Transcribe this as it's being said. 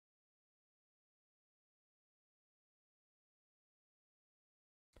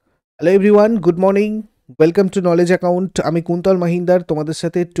Hello everyone, good morning. Welcome to knowledge account. আমি কুন্তল মাহিন্দার তোমাদের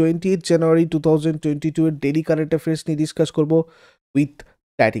সাথে 28 জানুয়ারি 2022 এর ডেলি কারেন্ট অ্যাফেয়ার্স নিয়ে ডিসকাস করব উইথ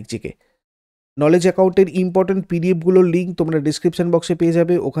স্ট্যাটিক জিকে। নলেজ অ্যাকাউন্টের ইম্পর্টেন্ট পিডিএফগুলোর লিঙ্ক তোমরা ডিসক্রিপশন বক্সে পেয়ে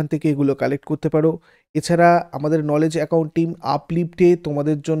যাবে, ওখান থেকে এগুলো কালেক্ট করতে পারো। এছাড়া আমাদের নলেজ অ্যাকাউন্ট টিম আপলিফটে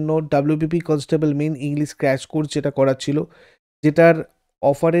তোমাদের জন্য WBP constable main English crash course যেটা করাচ্ছিল, যেটার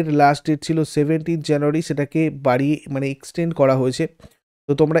অফারের লাস্ট ডেট ছিল 17 জানুয়ারি, সেটাকে বাড়িয়ে এক্সটেন্ড করা হয়েছে।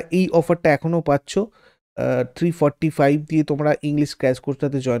 তো তোমরা এই অফারটা এখনও পাচ্ছ। 345 দিয়ে তোমরা ইংলিশ ক্র্যাশ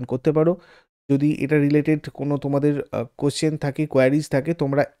কোর্সটাতে জয়েন করতে পারো। যদি এটা রিলেটেড কোনো তোমাদের কোশ্চেন থাকে, কোয়ারিজ থাকে,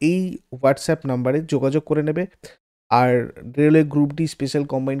 তোমরা এই হোয়াটসঅ্যাপ নাম্বারে যোগাযোগ করে নেবে। আর railway group D special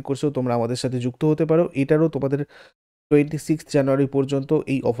combine কোর্সেও তোমরা আমাদের সাথে যুক্ত হতে পারো। এটারও তোমাদের 26 জানুয়ারি পর্যন্ত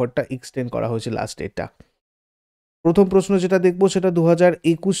এই অফারটা এক্সটেন্ড করা হয়েছে লাস্ট ডেটটা। প্রথম প্রশ্ন যেটা দেখবো সেটা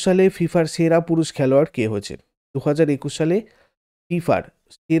 2021 সালে ফিফার সেরা পুরুষ খেলোয়াড় কে হয়েছে? 2021 সালে ফিফার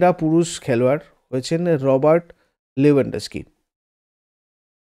সেরা পুরুষ খেলোয়াড় হয়েছেন রবার্ট লেভানডস্কি।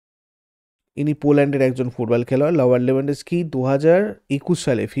 ইনি পোল্যান্ডের একজন ফুটবল খেলোয়াড়। রবার্ট লেভানডস্কি 2021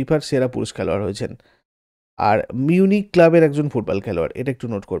 সালে ফিফার সেরা পুরুষ খেলোয়াড় হয়েছেন। আর মিউনিক ক্লাবের একজন ফুটবল খেলোয়াড়, এটা একটু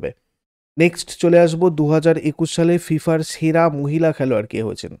নোট করবে। নেক্সট চলে আসবো 2021 সালে ফিফার সেরা মহিলা খেলোয়াড় কে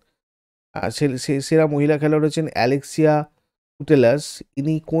হয়েছেন? সেরা মহিলা খেলোয়াড় হচ্ছেন অ্যালেক্সিয়া পুটেলাস।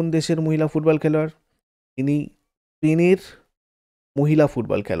 ইনি কোন দেশের মহিলা ফুটবল খেলোয়াড়? ইনি স্পেনের মহিলা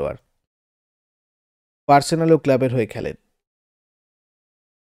ফুটবল খেলোয়াড়, বার্সেলোনা ক্লাবের হয়ে খেলেন।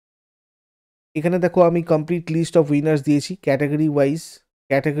 এখানে দেখো আমি কমপ্লিট লিস্ট অফ উইনার্স দিয়েছি ক্যাটাগরি ওয়াইজ।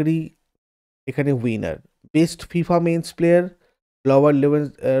 ক্যাটাগরি এখানে winner best FIFA men's player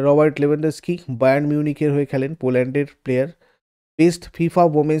Robert Lewandowski, Bayern মিউনিকের হয়ে খেলেন, পোল্যান্ডের player. Best FIFA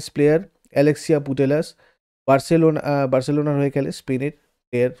women's player alexia পুটেলাস, বার্সেলোনার হয়ে খেলে, স্পেনের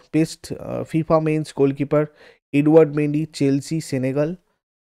player. Best FIFA men's goalkeeper Edward Mendy, Chelsea, Senegal.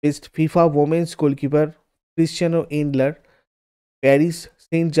 Best FIFA women's goalkeeper Cristiano এন্ডলার, Paris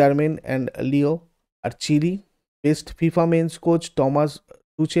Saint German and Leo R chilli. Best FIFA men's coach Thomas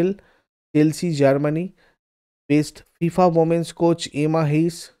টুচেল, Chelsea, Germany. Best FIFA women's coach Emma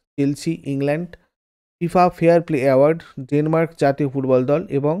Hayes, Chelsea, England. FIFA fair play award Denmark জাতীয় football দল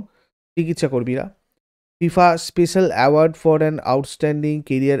এবং চিকিৎসাকর্মীরা। FIFA special award for an outstanding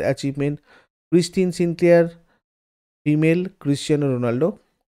career achievement Christine Sinclair, female, Cristiano Ronaldo,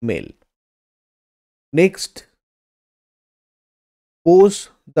 mail. Next, pose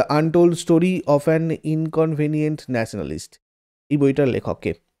the untold story of an ইনকনভেনিয়েন্ট nationalist. এই বইটার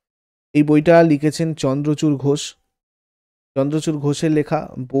লেখককে? এই বইটা লিখেছেন চন্দ্রচূড় ঘোষ। চন্দ্রচূড় ঘোষের লেখা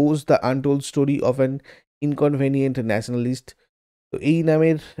pose the untold story of an ইনকনভেনিয়েন্ট nationalist. তো এই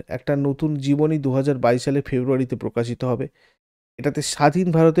নামের একটা নতুন জীবনী 2022 সালে ফেব্রুয়ারিতে প্রকাশিত হবে। এটাতে স্বাধীন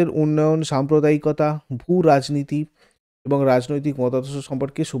ভারতের উন্নয়ন, সাম্প্রদায়িকতা, ভূ রাজনীতি এবং রাজনৈতিক মতাদর্শ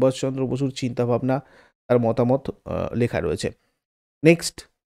সম্পর্কে সুভাষচন্দ্র বসুর চিন্তাভাবনা, তার মতামত লেখা রয়েছে। নেক্সট,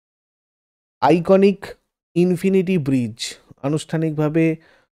 আইকনিক ইনফিনিটি ব্রিজ আনুষ্ঠানিকভাবে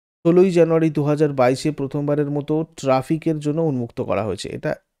 16 জানুয়ারি 2022 প্রথমবারের মতো ট্রাফিকের জন্য উন্মুক্ত করা হয়েছে।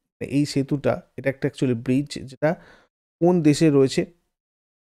 এই সেতুটা, এটা একটা অ্যাকচুয়ালি ব্রিজ, যেটা কোন দেশে রয়েছে?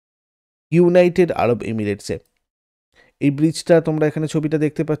 ইউনাইটেড আরব এমিরেটসে। এই ব্রিজটা তোমরা এখানে ছবিটা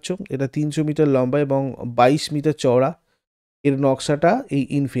দেখতে পাচ্ছ, এটা 300 মিটার লম্বা এবং 22 মিটার চওড়া। এর নকশাটা এই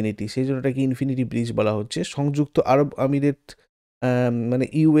ইনফিনিটি, সেই জন্য এটাকে ইনফিনিটি ব্রিজ বলা হচ্ছে। সংযুক্ত আরব আমিরাত,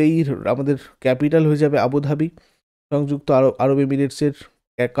 ইউএইর আমাদের ক্যাপিটাল হয়ে যাবে আবুধাবি। সংযুক্ত আরব এমিরেটসের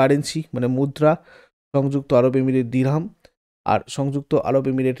কারেন্সি মুদ্রা সংযুক্ত আরব এমিরেট দিরহাম। আর সংযুক্ত আরব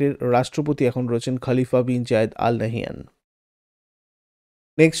এমিরেটের রাষ্ট্রপতি এখন রয়েছেন খলিফা বিন জায়েদ আল নাহিয়ান।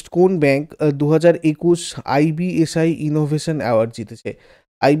 নেক্সট, কোন ব্যাংক 2021 IBSI ইনোভেশন অ্যাওয়ার্ড জিতেছে?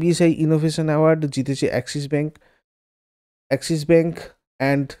 IBSI ইনোভেশন অ্যাওয়ার্ড জিতেছে Axis bank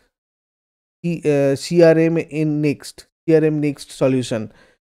and CRM next solution.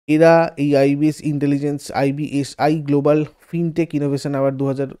 এরা এই IBSI global fintech innovation award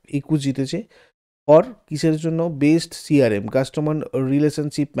 2021 জিতেছে। ফর কিসের জন্য? Best CRM customer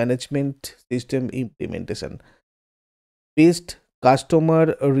relationship management system implementation. Best customer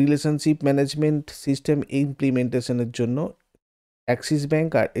relationship management system ইমপ্লিমেন্টেশনের জন্য Axis bank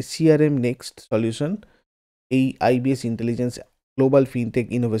আর CRM next solution এই IBS intelligence global fintech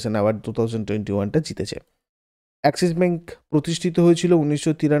innovation award 2021টা জিতেছে। Axis bank প্রতিষ্ঠিত হয়েছিল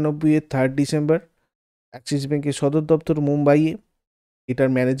 1993 3 December. Axis ব্যাংকের সদর দপ্তর মুম্বাইয়ে। এটার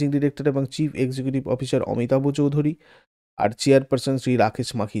ম্যানেজিং ডিরেক্টর এবং chief executive officer Amitabh Chowdhury আর চেয়ারপারসন শ্রী রাকেশ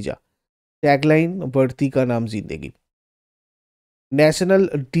মাখিজা। ট্যাগলাইন বর্তি কা নাম জিন্দেগি। ন্যাশনাল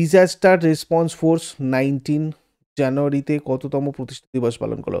ডিজাস্টার রেসপন্স ফোর্স 19 জানুয়ারিতে কততম প্রতিষ্ঠা দিবস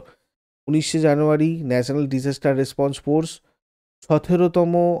পালন করলো? 19 জানুয়ারি ন্যাশনাল ডিজাস্টার রেসপন্স ফোর্স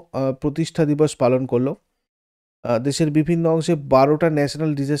 17তম প্রতিষ্ঠা দিবস পালন করলো। দেশের বিভিন্ন অংশে 12টা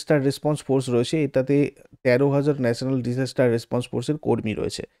ন্যাশনাল ডিজাস্টার রেসপন্স ফোর্স রয়েছে, এটাতে 13,000 ন্যাশনাল ডিজাস্টার রেসপন্স ফোর্সের কর্মী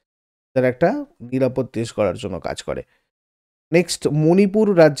রয়েছে, যারা একটা নিরাপদ দেশ করার জন্য কাজ করে। নেক্সট, মণিপুর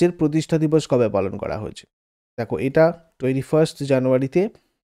রাজ্যের প্রতিষ্ঠা দিবস কবে পালন করা হয়েছে? দেখো, এটা 21 জানুয়ারিতে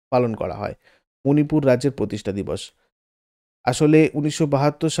পালন করা হয় মণিপুর রাজ্যের প্রতিষ্ঠা দিবস। আসলে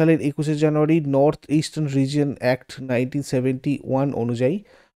 1972 সালের 21শে জানুয়ারি নর্থ ইস্টার্ন রিজিয়ন অ্যাক্ট 1971 অনুযায়ী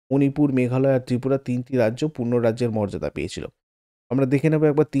মণিপুর, মেঘালয় আর ত্রিপুরা 3টি রাজ্য পূর্ণ রাজ্যের মর্যাদা পেয়েছিল। আমরা দেখে নেব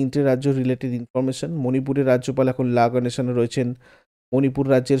একবার 3টে রাজ্য রিলেটেড ইনফরমেশন। মণিপুরের রাজ্যপাল এখন লা গণেশনে রয়েছেন। মণিপুর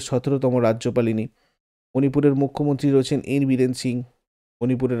রাজ্যের 17তম রাজ্যপাল ইনি। মণিপুরের মুখ্যমন্ত্রী রয়েছেন এন বীরেন সিং।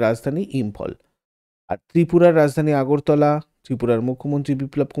 মণিপুরের রাজধানী ইম্ফল। আর ত্রিপুরার রাজধানী আগরতলা। ত্রিপুরার মুখ্যমন্ত্রী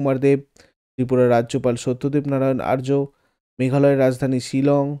বিপ্লব কুমার দেব। ত্রিপুরার রাজ্যপাল সত্যদেব নারায়ণ আর্য। মেঘালয়ের রাজধানী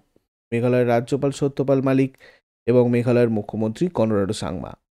শিলং। মেঘালয়ের রাজ্যপাল সত্যপাল মালিক এবং মেঘালয়ের মুখ্যমন্ত্রী কনরাডো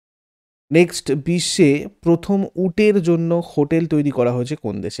সাংমা। নেক্সট, বিশ্বে প্রথম উটের জন্য হোটেল তৈরি করা হয়েছে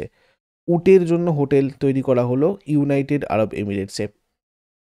কোন দেশে? উটের জন্য হোটেল তৈরি করা হলো ইউনাইটেড আরব এমিরেটসে।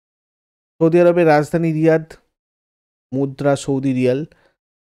 সৌদি আরবের রাজধানী রিয়াদ, মুদ্রা সৌদি রিয়াল।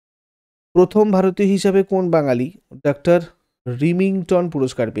 প্রথম ভারতীয় হিসাবে কোন বাঙালি ডক্টর রিমিংটন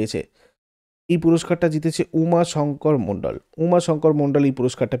পুরস্কার পেয়েছে? এই পুরস্কারটা জিতেছে উমা শঙ্কর মণ্ডল। উমা শঙ্কর মণ্ডল এই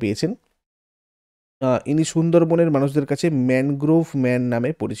পুরস্কারটা পেয়েছেন। ইনি সুন্দরবনের মানুষদের কাছে ম্যানগ্রোভ ম্যান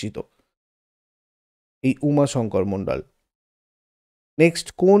নামে পরিচিত, এই উমা শঙ্কর মণ্ডল। নেক্সট,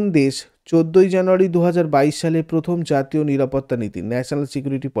 কোন দেশ 14ই জানুয়ারি 2022 সালে প্রথম জাতীয় নিরাপত্তা নীতি ন্যাশনাল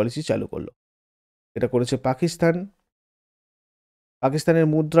সিকিউরিটি পলিসি চালু করলো? এটা করেছে পাকিস্তান। পাকিস্তানের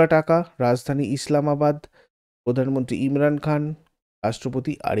মুদ্রা টাকা, রাজধানী ইসলামাবাদ, প্রধানমন্ত্রী ইমরান খান,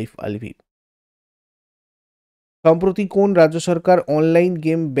 রাষ্ট্রপতি আরিফ আলভি। সম্প্রতি কোন রাজ্য সরকার অনলাইন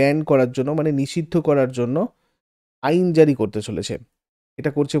গেম ব্যান করার জন্য, মানে নিষিদ্ধ করার জন্য আইন জারি করতে চলেছে?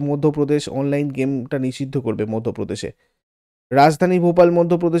 এটা করছে মধ্যপ্রদেশ। অনলাইন গেমটা নিষিদ্ধ করবে মধ্যপ্রদেশে। রাজধানী ভোপাল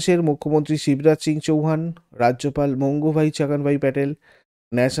মধ্যপ্রদেশের মুখ্যমন্ত্রী শিবরাজ সিং চৌহান, রাজ্যপাল মঙ্গুভাই চাগানভাই প্যাটেল।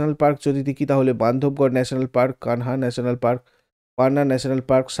 ন্যাশনাল পার্ক যদি দেখি তাহলে Bandhavgarh national park, Kanha national park, পান্না national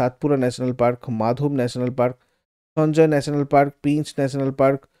park, Satpura national park, Madhav national park, Sanjay national park, pinch national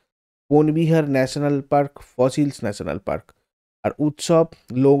park, Van Vihar national park, fossils national park. আর উৎসব,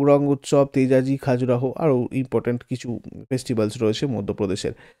 লোকরং উৎসব, তেজাজি, খাজুরাহো, আরও ইম্পর্টেন্ট কিছু ফেস্টিভ্যালস রয়েছে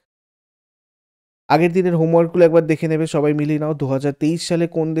মধ্যপ্রদেশের। আগের দিনের হোমওয়ার্কগুলো একবার দেখে নেবে, সবাই মিলিয়ে নাও। 2023 সালে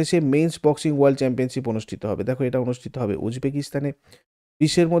কোন দেশে মেন্স বক্সিং ওয়ার্ল্ড চ্যাম্পিয়নশিপ অনুষ্ঠিত হবে? দেখো, এটা অনুষ্ঠিত হবে উজবেকিস্তানে।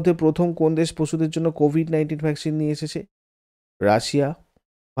 বিশ্বের মধ্যে প্রথম কোন দেশ পশুদের জন্য কোভিড-19 ভ্যাকসিন নিয়ে এসেছে? রাশিয়া।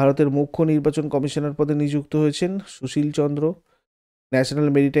 ভারতের মুখ্য নির্বাচন কমিশনার পদে নিযুক্ত হয়েছেন সুশীল চন্দ্র। ন্যাশনাল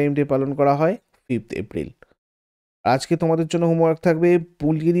মেরিটাইম ডে পালন করা হয় 5 এপ্রিল। আজকে তোমাদের জন্য হোমওয়ার্ক থাকবে,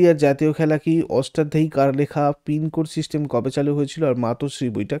 বুলগেরিয়ার জাতীয় খেলা কি, অষ্টাধ্যায়ী কার লেখা, পিনকোড সিস্টেম কবে চালু হয়েছিল, আর মাতোশ্রী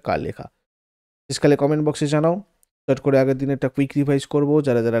বইটা কার লেখা? শেষকালে কমেন্ট বক্সে জানাও। চট করে আগের দিন একটা কুইক রিভাইজ করবো।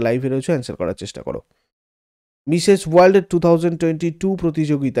 যারা যারা লাইভে রয়েছে অ্যান্সার করার চেষ্টা করো। মিসেস ওয়ার্ল্ড 2022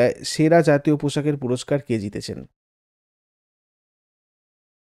 প্রতিযোগিতায় সেরা জাতীয় পোশাকের পুরস্কার কে জিতেছেন?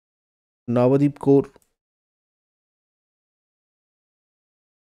 নবদীপ কৌর।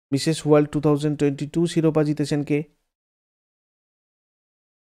 মিসেস ওয়ার্ল্ড 2022 শিরোপা জিতেছেন কে?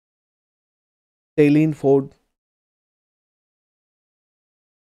 টেইলিন ফোর্ড।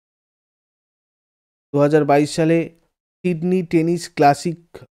 2022 সালে Sydney tennis classic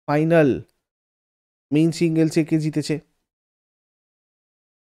final main সিঙ্গেলসে কে জিতেছে?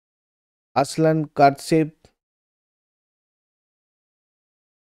 আসলান কার্তসেভ।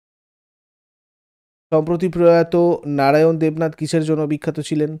 সম্প্রতি প্রয়াত নারায়ণ দেবনাথ কিসের জন্য বিখ্যাত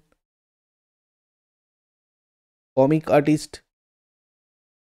ছিলেন? Comic artist.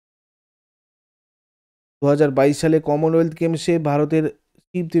 2022 সালে কমনওয়েলথ গেমসে ভারতের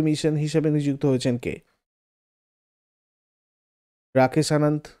চিফ মিশন হিসেবে নিযুক্ত হয়েছেন কে? রাকেশ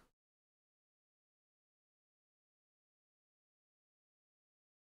আনন্ত।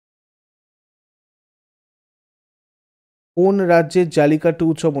 কোন রাজ্যে জালিকাট্টু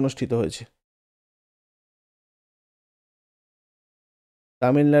উৎসব অনুষ্ঠিত হয়েছে?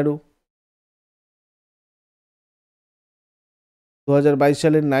 তামিলনাড়ু। 2022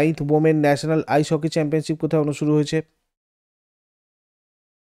 সালের 9th women national ice hockey championship কোথায় শুরু হয়েছে?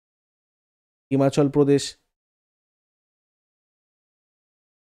 হিমাচল প্রদেশ।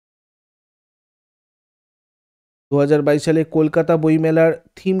 2022 সালে কলকাতা বইমেলার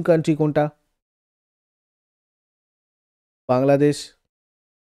থিম কান্ট্রি কোনটা? বাংলাদেশ।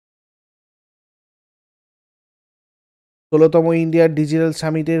 16তম ইন্ডিয়ার ডিজিটাল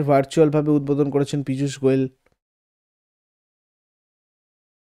সামিটের ভার্চুয়ালভাবে উদ্বোধন করেছেন Piyush Goyal.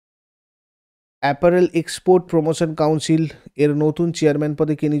 Apparel export promotion council এর নতুন চেয়ারম্যান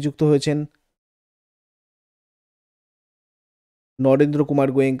পদে কে নিযুক্ত হয়েছেন? নরেন্দ্র কুমার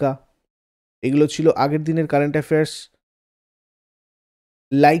গোয়েঙ্কা। এগুলো ছিল আগের দিনের কারেন্ট অ্যাফেয়ার্স।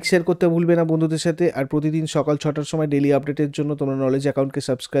 লাইক শেয়ার করতে ভুলবে না বন্ধুদের সাথে, আর প্রতিদিন সকাল 6টার সময় ডেলি আপডেটের জন্য তোমরা নলেজ অ্যাকাউন্টকে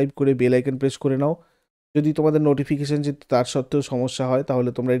সাবস্ক্রাইব করে বেল আইকন প্রেস করে নাও। যদি তোমাদের নোটিফিকেশান যেতে তার সত্ত্বেও সমস্যা হয়, তাহলে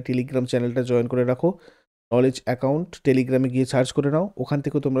তোমরা এই টেলিগ্রাম চ্যানেলটা জয়েন করে রাখো। নলেজ অ্যাকাউন্ট টেলিগ্রামে গিয়ে সার্চ করে নাও, ওখান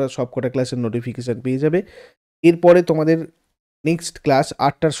থেকেও তোমরা সব কটা ক্লাসের নোটিফিকেশান পেয়ে যাবে। এরপরে তোমাদের নেক্সট ক্লাস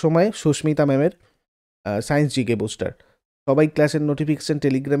 8টার সময় সুস্মিতা ম্যামের সায়েন্স জিকে বুস্টার। সবাই ক্লাসের নোটিফিকেশান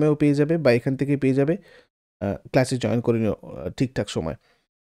টেলিগ্রামেও পেয়ে যাবে বা এখান থেকে পেয়ে যাবে। ক্লাসে জয়েন করে নিও ঠিকঠাক সময়।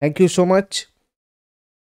 Thank you so much.